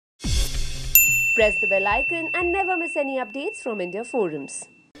Press the bell icon and never miss any updates from India forums.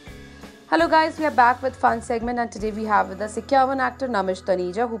 Hello guys, we are back with fun segment and today we have with us ikyawann actor Namish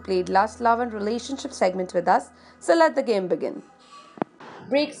Taneja who played last love and relationship segment with us. So let the game begin.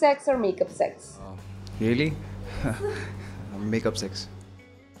 Break sex or makeup sex? Really? Makeup sex.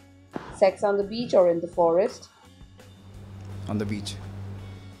 Sex on the beach or in the forest? On the beach.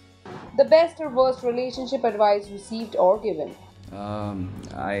 The best or worst relationship advice received or given?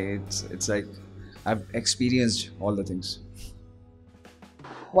 It's like I've experienced all the things.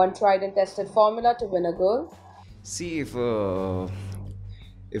 One tried and tested formula to win a girl? See if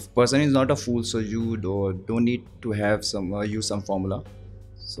person is not a fool, so you don't need to have some use some formula.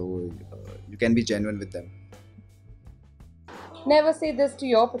 So you can be genuine with them. Never say this to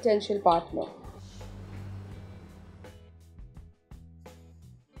your potential partner.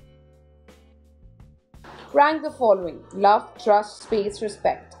 Rank the following: love, trust, space,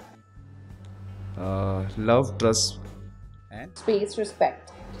 respect. Love, trust, and Space,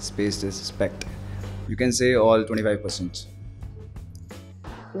 respect. space respect. You can say all 25%.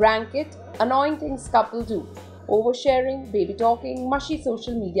 Rank it: annoying things couple do. Oversharing, baby talking, mushy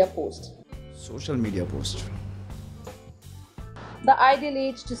social media post. Social media post. The ideal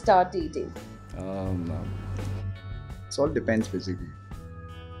age to start dating. Um, it all depends basically.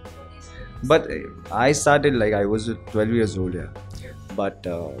 But I started like I was 12 years old, yeah. But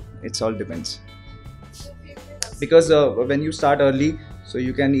it's all depends because when you start early, so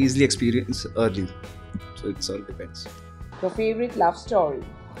you can easily experience early. So it's all depends. Your favorite love story.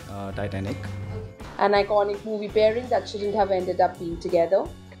 Titanic. An iconic movie pairing that shouldn't have ended up being together.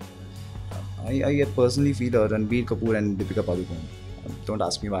 I personally feel Ranbir Kapoor and Deepika Padukone. Don't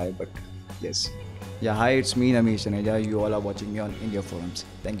ask me why, but yes. Yeah, hi, it's me Namish Taneja. You all are watching me on India Forums.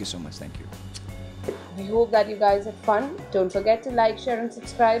 Thank you so much. Thank you. We hope that you guys had fun. Don't forget to like, share and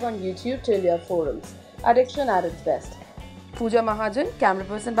subscribe on YouTube to India Forums. Addiction at its best. Pooja Mahajan, camera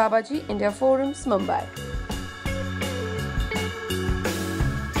person Babaji, India Forums, Mumbai.